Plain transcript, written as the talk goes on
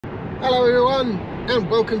Hello everyone and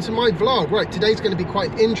welcome to my vlog. Right, today's going to be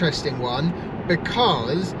quite an interesting one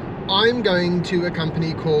because I'm going to a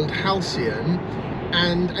company called Halcyan,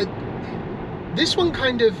 and this one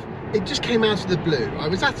it just came out of the blue. I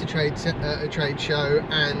was at a trade show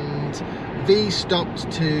and V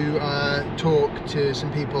stopped to talk to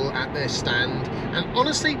some people at their stand, and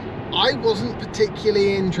honestly I wasn't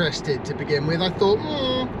particularly interested to begin with. I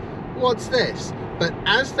thought, what's this? But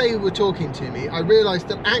as they were talking to me, I realised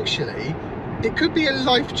that actually it could be a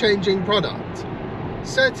life-changing product.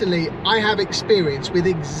 Certainly, I have experience with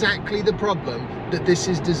exactly the problem that this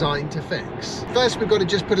is designed to fix. First, we've got to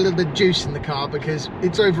just put a little bit of juice in the car because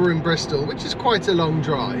it's over in Bristol, which is quite a long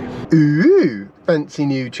drive. Ooh, fancy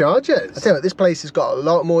new chargers. I tell you what, this place has got a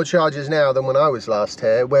lot more chargers now than when I was last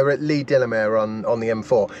here. We're at Lee Dillamere on the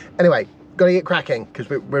M4. Anyway, got to get cracking because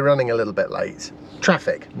we're running a little bit late.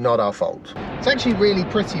 Traffic, not our fault. It's actually really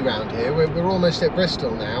pretty round here. We're almost at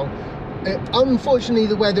Bristol now. Unfortunately,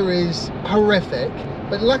 the weather is horrific,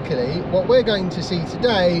 but luckily what we're going to see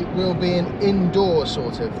today will be an indoor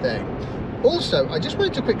sort of thing. Also, I just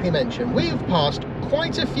wanted to quickly mention, we've passed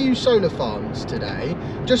quite a few solar farms today,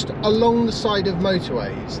 just along the side of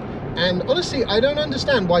motorways. And honestly, I don't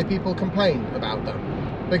understand why people complain about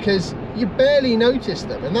them, because you barely notice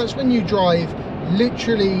them, and that's when you drive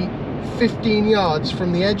literally 15 yards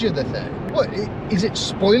from the edge of the thing. What, is it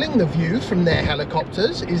spoiling the view from their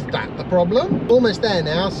helicopters? Is that the problem? Almost there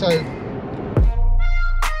now, so...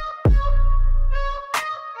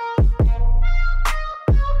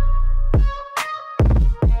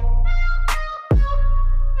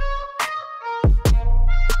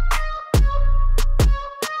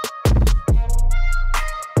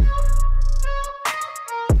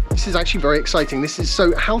 This is actually very exciting.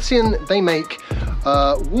 So Halcyan, they make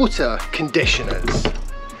water conditioners.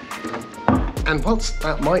 And whilst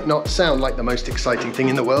that might not sound like the most exciting thing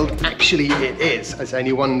in the world, actually it is, as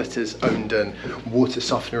anyone that has owned a water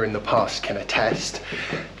softener in the past can attest.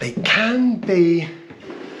 They can be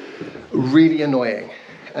really annoying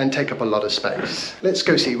and take up a lot of space. Let's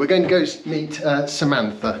go see. We're going to go meet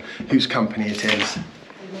Samantha, whose company it is.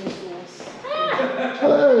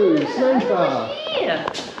 Hello, Samantha. Yeah.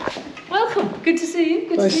 Welcome. Good to see you.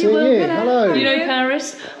 Good nice to see you. Hello. You know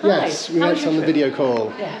Paris? Hi. Yes, we met on the video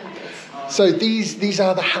call. Yeah. So these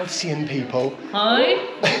are the Halcyan people. Hi.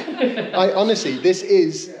 I honestly,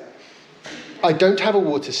 I don't have a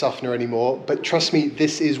water softener anymore, but trust me,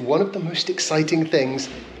 this is one of the most exciting things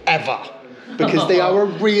ever, because they are a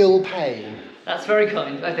real pain. That's very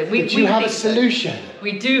kind, I think. But you have a solution.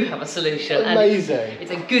 We do have a solution. Amazing. And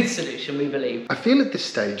it's a good solution, we believe. I feel at this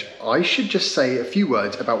stage, I should just say a few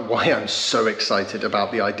words about why I'm so excited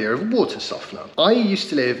about the idea of a water softener. I used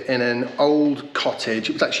to live in an old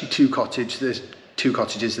cottage. It was actually two cottages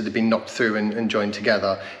that had been knocked through and joined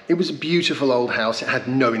together. It was a beautiful old house. It had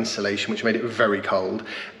no insulation, which made it very cold.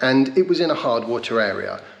 And it was in a hard water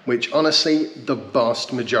area, which honestly, the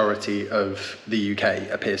vast majority of the UK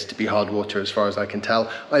appears to be hard water as far as I can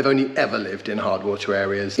tell. I've only ever lived in hard water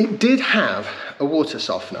areas. It did have a water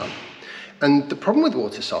softener. And the problem with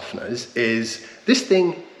water softeners is this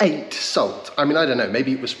thing ate salt. I mean, I don't know,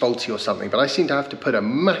 maybe it was faulty or something, but I seem to have to put a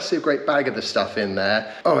massive great bag of the stuff in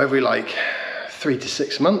there. Oh, every like 3 to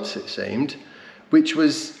 6 months it seemed, which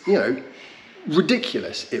was, you know,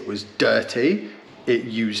 ridiculous. It was dirty, it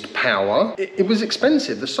used power, it was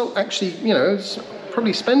expensive. The salt actually, you know, was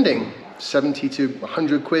probably spending 70 to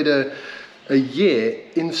 100 quid a year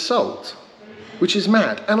in salt, which is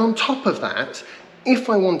mad. And on top of that, if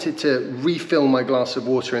I wanted to refill my glass of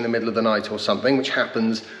water in the middle of the night or something, which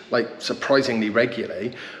happens like surprisingly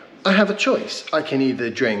regularly, I have a choice. I can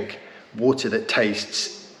either drink water that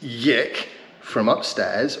tastes yick from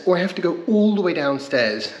upstairs, or I have to go all the way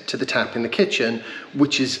downstairs to the tap in the kitchen,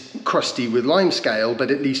 which is crusty with lime scale, but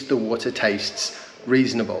at least the water tastes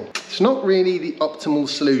reasonable. It's not really the optimal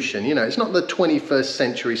solution, you know, it's not the 21st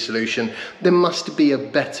century solution. There must be a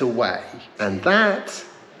better way. And that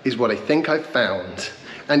is what I think I've found.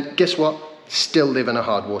 And guess what? Still live in a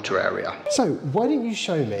hard water area. So why don't you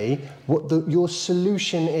show me what your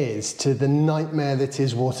solution is to the nightmare that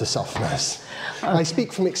is water softeners? Okay. I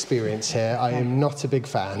speak from experience here. I am not a big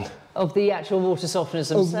fan. Of the actual water softeners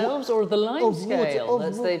themselves, or of the lime scale?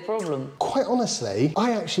 That's the problem. Quite honestly,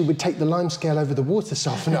 I actually would take the lime scale over the water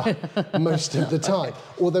softener most of the time.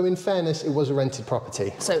 Although in fairness, it was a rented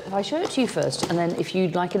property. So if I show it to you first, and then if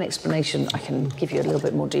you'd like an explanation, I can give you a little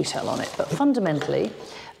bit more detail on it. But fundamentally,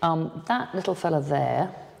 that little fella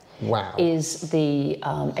there Wow. is the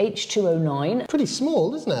H209. Pretty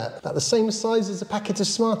small, isn't it? About the same size as a packet of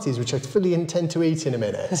Smarties, which I fully intend to eat in a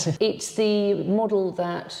minute. It's the model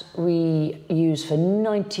that we use for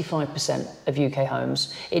 95% of UK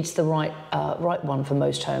homes. It's the right one for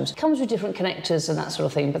most homes. It comes with different connectors and that sort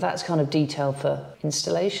of thing, but that's kind of detail for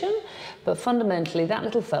installation. But fundamentally, that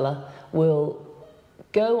little fella will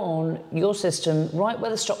go on your system right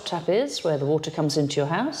where the stop tap is, where the water comes into your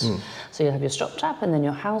house. So you'll have your stop tap and then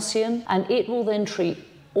your Halcyan, and it will then treat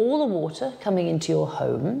all the water coming into your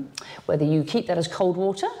home, whether you keep that as cold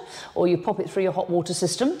water or you pop it through your hot water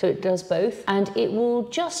system. So it does both, and it will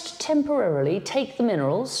just temporarily take the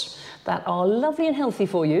minerals that are lovely and healthy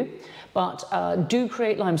for you, but do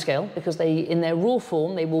create limescale, because they, in their raw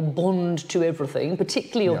form, they will bond to everything,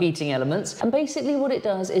 particularly your heating elements. And basically what it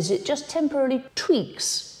does is it just temporarily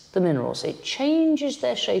tweaks the minerals. It changes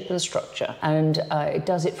their shape and structure, and it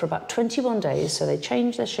does it for about 21 days. So they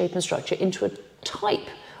change their shape and structure into a type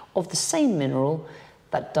of the same mineral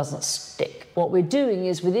that doesn't stick. What we're doing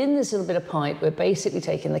is, within this little bit of pipe, we're basically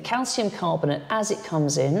taking the calcium carbonate as it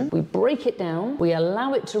comes in, we break it down, we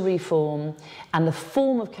allow it to reform, and the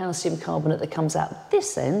form of calcium carbonate that comes out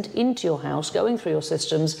this end into your house, going through your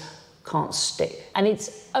systems, can't stick. And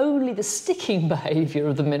it's only the sticking behaviour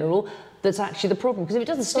of the mineral that's actually the problem, because if it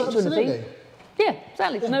doesn't stick to anything, yeah,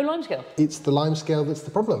 exactly. There's no limescale. It's the limescale that's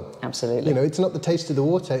the problem. Absolutely. You know, it's not the taste of the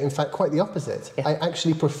water. In fact, quite the opposite. I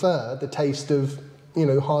actually prefer the taste of, you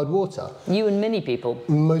know, hard water. You and many people.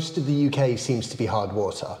 Most of the UK seems to be hard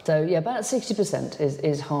water. So yeah, about 60%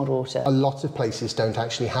 is hard water. A lot of places don't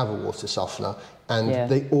actually have a water softener, and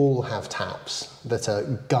they all have taps that are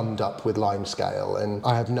gummed up with limescale, and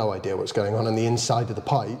I have no idea what's going on the inside of the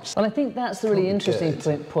pipes. Well, I think that's the really interesting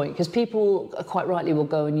point, because people quite rightly will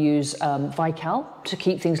go and use Vical to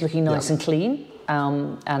keep things looking nice and clean.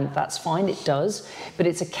 And that's fine, it does, but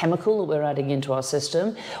it's a chemical that we're adding into our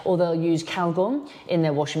system. Or they'll use Calgon in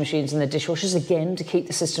their washing machines and their dishwashers, again, to keep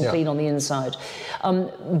the system clean on the inside.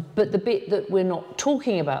 But the bit that we're not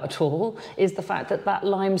talking about at all is the fact that that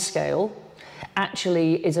limescale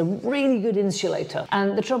actually is a really good insulator.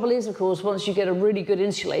 And the trouble is, of course, once you get a really good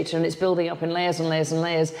insulator and it's building up in layers and layers and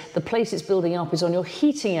layers, the place it's building up is on your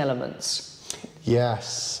heating elements.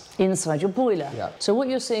 Yes. Inside your boiler. Yeah. So what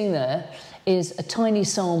you're seeing there is a tiny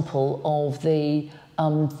sample of the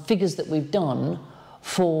figures that we've done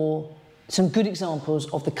for some good examples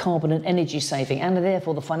of the carbon and energy saving, and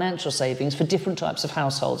therefore the financial savings for different types of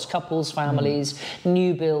households, couples, families,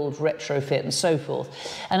 new build, retrofit, and so forth.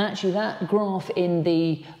 And actually that graph in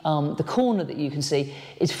the corner that you can see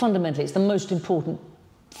is fundamentally, it's the most important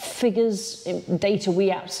figures, data we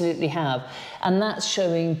absolutely have, and that's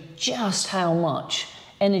showing just how much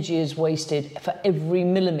energy is wasted for every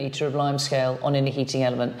millimetre of limescale on any heating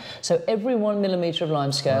element. So every 1 millimetre of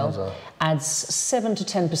limescale adds 7 to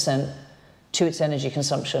 10% to its energy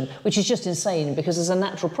consumption, which is just insane, because as a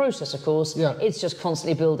natural process, of course, it's just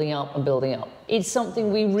constantly building up and building up. It's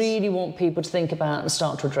something we really want people to think about and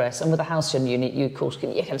start to address. And with a Halcyon unit, you, of course,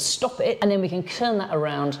 can stop it, and then we can turn that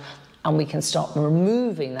around and we can start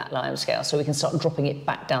removing that limescale, so we can start dropping it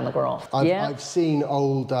back down the graph. I've seen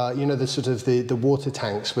old, you know, the sort of the water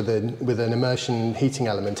tanks with an immersion heating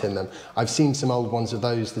element in them. I've seen some old ones of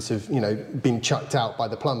those that have, you know, been chucked out by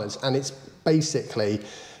the plumbers, and it's basically,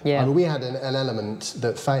 I mean, we had an element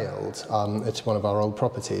that failed at one of our old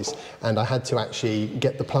properties, and I had to actually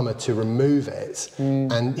get the plumber to remove it,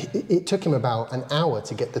 and it took him about an hour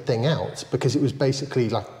to get the thing out, because it was basically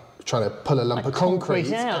like trying to pull a lump of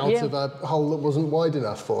concrete out of a hole that wasn't wide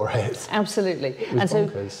enough for it. Absolutely.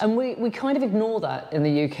 And we kind of ignore that in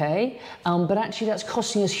the UK, but actually that's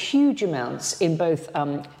costing us huge amounts in both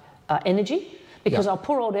energy, because our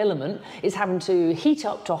poor old element is having to heat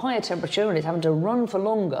up to a higher temperature, and it's having to run for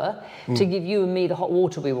longer to give you and me the hot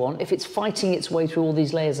water we want, if it's fighting its way through all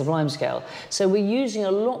these layers of limescale. So we're using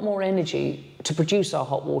a lot more energy to produce our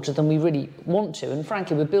hot water than we really want to, and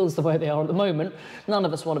frankly, with bills the way they are at the moment, none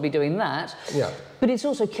of us want to be doing that. But it's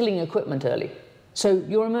also killing equipment early. So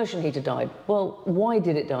your immersion heater died. Well, why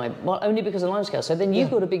did it die? Well, only because of limescale. So then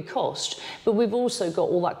you've got a big cost, but we've also got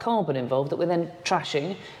all that carbon involved that we're then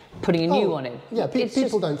trashing, putting a new one in. Yeah,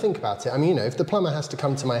 people don't think about it. I mean, you know, if the plumber has to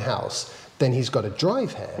come to my house, then he's got to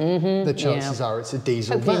drive here. The chances are it's a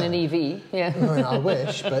diesel van. Hopefully an EV, I mean, I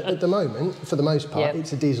wish, but at the moment, for the most part,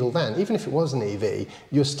 it's a diesel van. Even if it was an EV,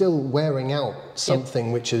 you're still wearing out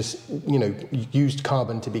something which is, you know, used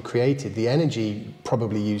carbon to be created. The energy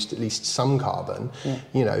probably used at least some carbon.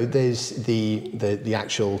 You know, there's the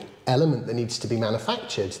actual element that needs to be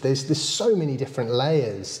manufactured. There's so many different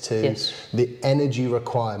layers to Yes. the energy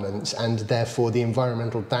requirements and therefore the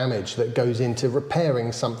environmental damage that goes into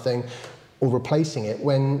repairing something or replacing it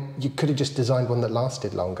when you could have just designed one that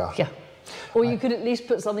lasted longer. Yeah. Or you could at least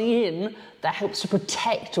put something in that helps to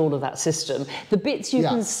protect all of that system. The bits you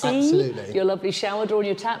can see, absolutely. your lovely shower door and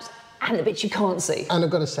your taps, and the bits you can't see. And I've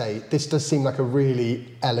got to say, this does seem like a really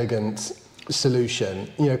elegant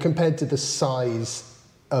solution, you know, compared to the size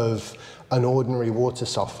of an ordinary water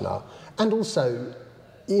softener. And also,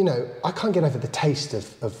 you know, I can't get over the taste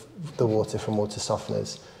of the water from water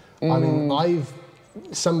softeners. I mean,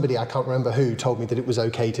 somebody, I can't remember who, told me that it was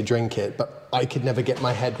okay to drink it, but I could never get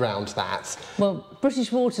my head round that. Well,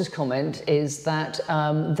 British Water's comment is that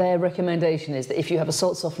their recommendation is that if you have a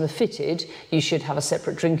salt softener fitted, you should have a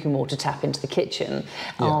separate drinking water tap into the kitchen.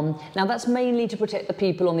 Yeah. Now, that's mainly to protect the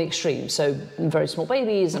people on the extreme, so very small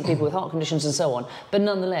babies and people with heart conditions and so on. But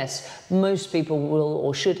nonetheless, most people will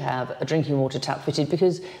or should have a drinking water tap fitted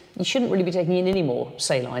because you shouldn't really be taking in any more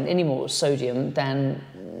saline, any more sodium than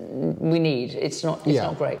we need. It's not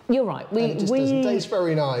great. You're right. It just doesn't taste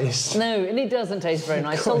very nice. No, and it doesn't taste very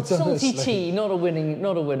nice. Quite Salty honestly. tea, not a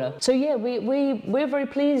winner. So yeah, we're very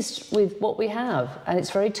pleased with what we have, and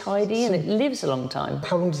it's very tidy and it lives a long time.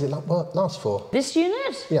 How long does it last for? This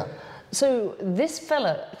unit? Yeah. So this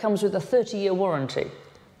fella comes with a 30-year warranty.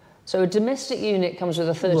 So a domestic unit comes with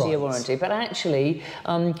a 30-year warranty, but actually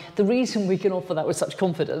the reason we can offer that with such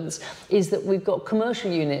confidence is that we've got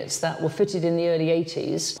commercial units that were fitted in the early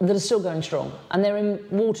 80s that are still going strong, and they're in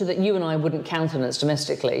water that you and I wouldn't countenance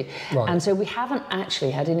domestically. Right. And so we haven't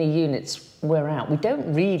actually had any units wear out. We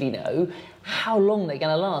don't really know how long they're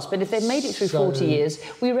going to last, but if they've made it through 40 years,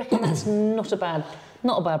 we reckon that's not a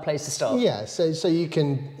bad place to start. Yeah, so you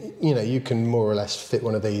can more or less fit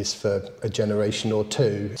one of these for a generation or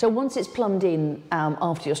two. So once it's plumbed in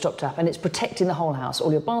after your stop tap and it's protecting the whole house,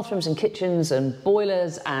 all your bathrooms and kitchens and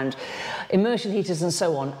boilers and immersion heaters and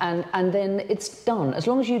so on, and then it's done. As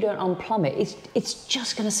long as you don't unplumb it, it's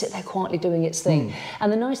just going to sit there quietly doing its thing.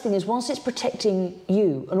 And the nice thing is, once it's protecting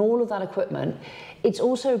you and all of that equipment, it's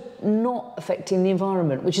also not affecting the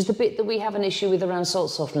environment, which is the bit that we have an issue with around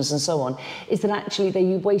salt softeners and so on, is that actually they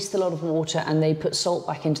waste a lot of water and they put salt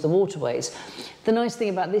back into the waterways. The nice thing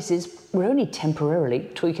about this is we're only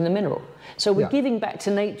temporarily tweaking the mineral. So we're giving back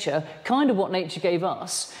to nature kind of what nature gave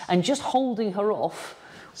us and just holding her off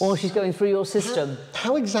while she's going through your system.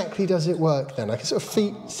 How exactly does it work then? I can sort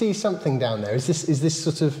of see something down there. Is this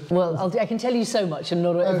sort of... Well, I can tell you so much and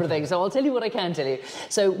not everything, so I'll tell you what I can tell you.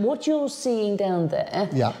 So what you're seeing down there,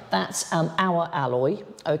 that's our alloy,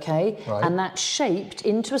 okay? Right. And that's shaped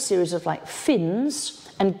into a series of like fins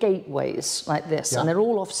and gateways like this, and they're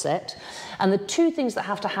all offset. And the two things that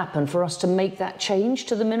have to happen for us to make that change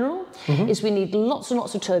to the mineral is we need lots and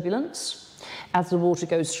lots of turbulence as the water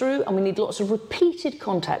goes through, and we need lots of repeated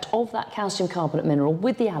contact of that calcium carbonate mineral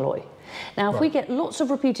with the alloy. Now, if we get lots of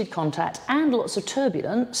repeated contact and lots of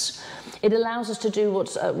turbulence, it allows us to do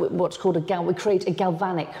what's called we create a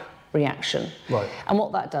galvanic reaction. Right. And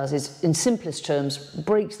what that does is, in simplest terms,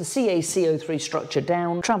 breaks the CaCO3 structure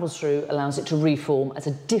down, travels through, allows it to reform as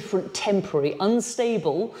a different temporary,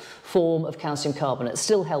 unstable form of calcium carbonate,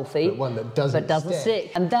 still healthy, but one that doesn't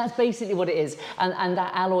stick. And that's basically what it is. And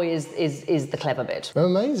that alloy is the clever bit.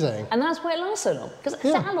 Amazing. And that's why it lasts so long, because it's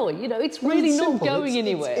alloy, you know, it's really not going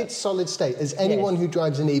anywhere. It's solid state. As anyone who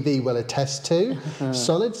drives an EV will attest to,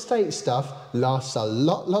 solid state stuff lasts a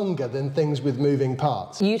lot longer than things with moving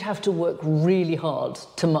parts. You'd have to work really hard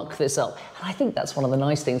to muck this up. And I think that's one of the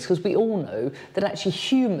nice things, because we all know that actually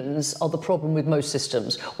humans are the problem with most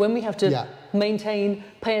systems. When we have to maintain,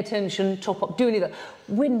 pay attention, top up, do any of that,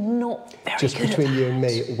 we're not very Just good between at you and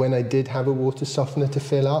me, when I did have a water softener to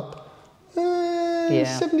fill up,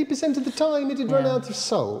 70% of the time it'd run out of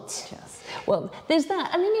salt. Yes. Well, there's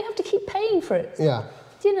that, and then you have to keep paying for it. Yeah.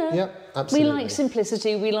 You know, Yep, absolutely. we like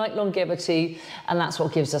simplicity, we like longevity, and that's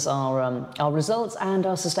what gives us our results and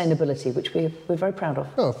our sustainability, which we're very proud of.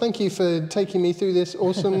 Oh, thank you for taking me through this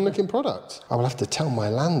awesome looking product. I will have to tell my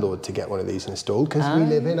landlord to get one of these installed, because we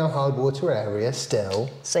live in a hard water area still.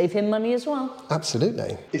 Save him money as well.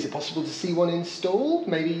 Absolutely. Is it possible to see one installed?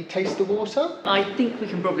 Maybe taste the water? I think we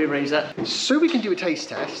can probably arrange that. So we can do a taste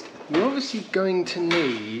test. We're obviously going to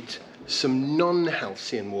need some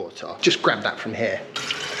non-Halcyan water. Just grab that from here.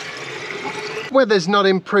 Weather's not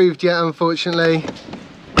improved yet, unfortunately.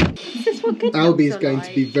 This is what good Albie's dogs are going like.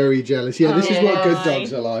 to be very jealous. Yeah, this is what good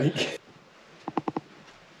dogs are like.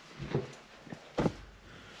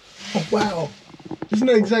 Oh, wow. It's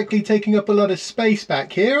not exactly taking up a lot of space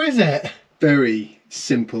back here, is it? Very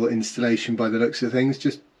simple installation by the looks of things.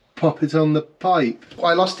 Just pop it on the pipe.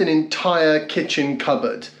 I lost an entire kitchen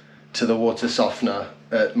cupboard to the water softener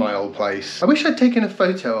at my old place. I wish I'd taken a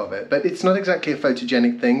photo of it, but it's not exactly a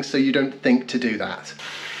photogenic thing, so you don't think to do that.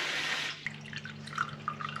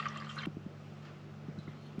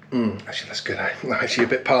 Actually, that's good. I'm actually a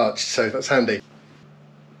bit parched, so that's handy.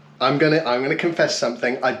 I'm gonna confess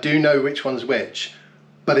something. I do know which one's which,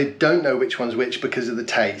 but I don't know which one's which because of the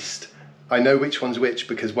taste. I know which one's which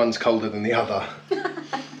because one's colder than the other.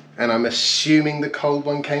 And I'm assuming the cold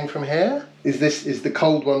one came from here? Is the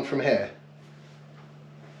cold one from here?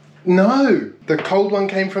 No, the cold one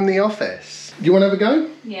came from the office. Do you want to have a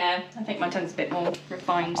go? Yeah, I think my tongue's a bit more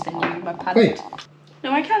refined than you, my palate. Wait.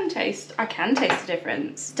 No, I can taste the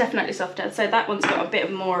difference. Definitely softer. So that one's got a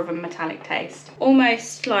bit more of a metallic taste.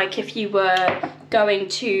 Almost like if you were going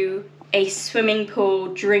to a swimming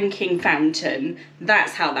pool drinking fountain.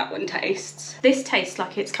 That's how that one tastes. This tastes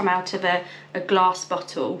like it's come out of a glass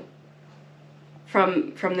bottle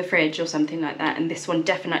from the fridge or something like that. And this one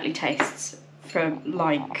definitely tastes from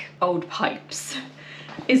like old pipes.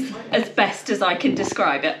 Is as best as I can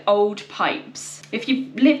describe it. Old pipes. If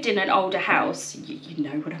you've lived in an older house, you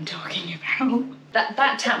know what I'm talking about.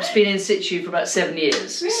 That tap's been in situ for about 7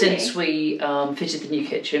 years, Really? since we fitted the new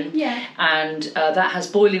kitchen. Yeah. And that has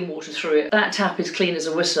boiling water through it. That tap is clean as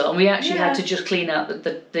a whistle, and we actually had to just clean out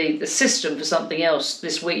the system for something else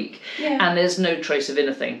this week. Yeah. And there's no trace of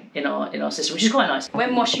anything in our system, which is quite nice.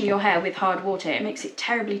 When washing your hair with hard water, it makes it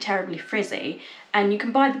terribly, terribly frizzy. And you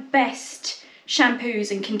can buy the best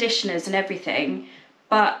shampoos and conditioners and everything,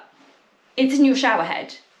 but it's in your shower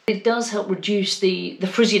head. It does help reduce the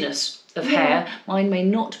frizziness of hair. Mine may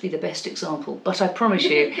not be the best example, but I promise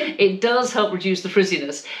you, it does help reduce the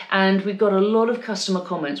frizziness. And we've got a lot of customer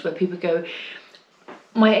comments where people go,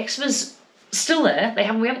 my eczema's still there,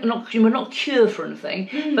 we're not cured for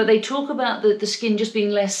anything, but they talk about the skin just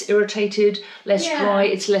being less irritated, less dry,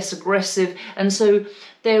 it's less aggressive, and so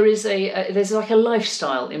there's like a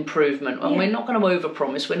lifestyle improvement, and we're not going to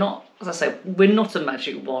overpromise. We're not, as I say, we're not a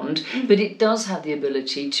magic wand, but it does have the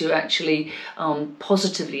ability to actually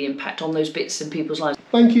positively impact on those bits in people's lives.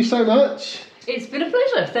 Thank you so much. It's been a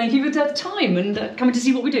pleasure. Thank you for the time and coming to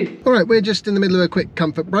see what we do. All right, we're just in the middle of a quick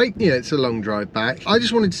comfort break. Yeah, it's a long drive back. I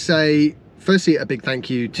just wanted to say, firstly, a big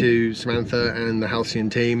thank you to Samantha and the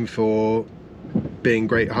Halcyan team for being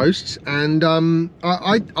great hosts, and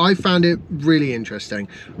I found it really interesting.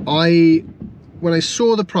 When I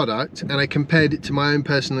saw the product and I compared it to my own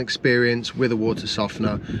personal experience with a water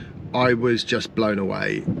softener, I was just blown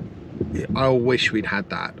away. I wish we'd had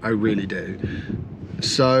that, I really do.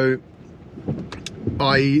 So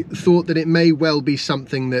I thought that it may well be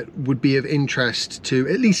something that would be of interest to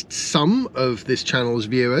at least some of this channel's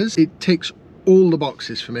viewers. It ticks all the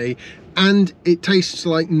boxes for me, and it tastes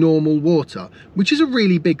like normal water, which is a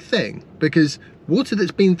really big thing, because water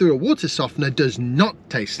that's been through a water softener does not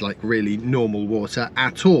taste like really normal water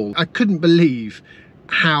at all. I couldn't believe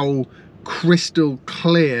how crystal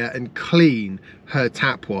clear and clean her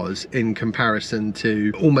tap was in comparison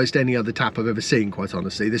to almost any other tap I've ever seen, quite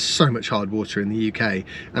honestly. There's so much hard water in the UK,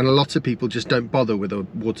 and a lot of people just don't bother with a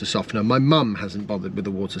water softener. My mum hasn't bothered with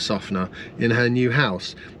a water softener in her new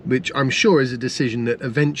house, which I'm sure is a decision that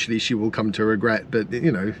eventually she will come to regret, but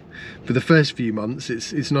you know, for the first few months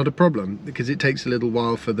it's not a problem, because it takes a little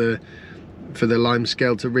while for the lime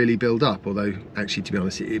scale to really build up, although actually, to be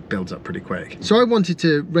honest, it builds up pretty quick. So I wanted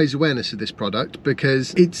to raise awareness of this product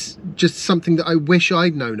because it's just something that I wish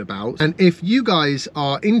I'd known about. And if you guys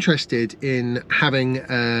are interested in having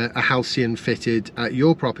a Halcyan fitted at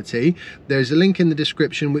your property, there's a link in the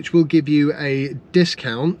description which will give you a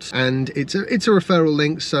discount, and it's a referral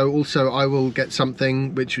link, so also I will get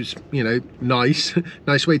something which was, you know, nice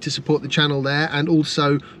way to support the channel there, and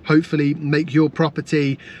also hopefully make your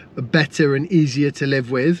property better and easier to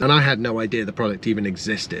live with. And I had no idea the product even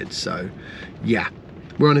existed, so yeah,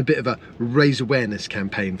 we're on a bit of a raise awareness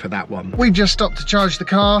campaign for that one. We just stopped to charge the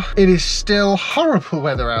car. It is still horrible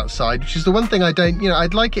weather outside, which is the one thing I don't, you know,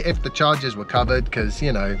 I'd like it if the chargers were covered, because,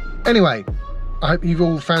 you know, anyway, I hope you've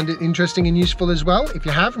all found it interesting and useful as well. If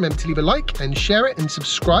you have, remember to leave a like and share it, and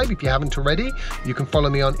subscribe if you haven't already. You can follow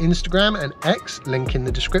me on Instagram and X, link in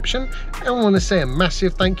the description. And I want to say a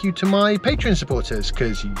massive thank you to my Patreon supporters,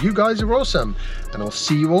 because you guys are awesome. And I'll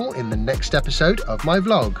see you all in the next episode of my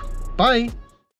vlog. Bye.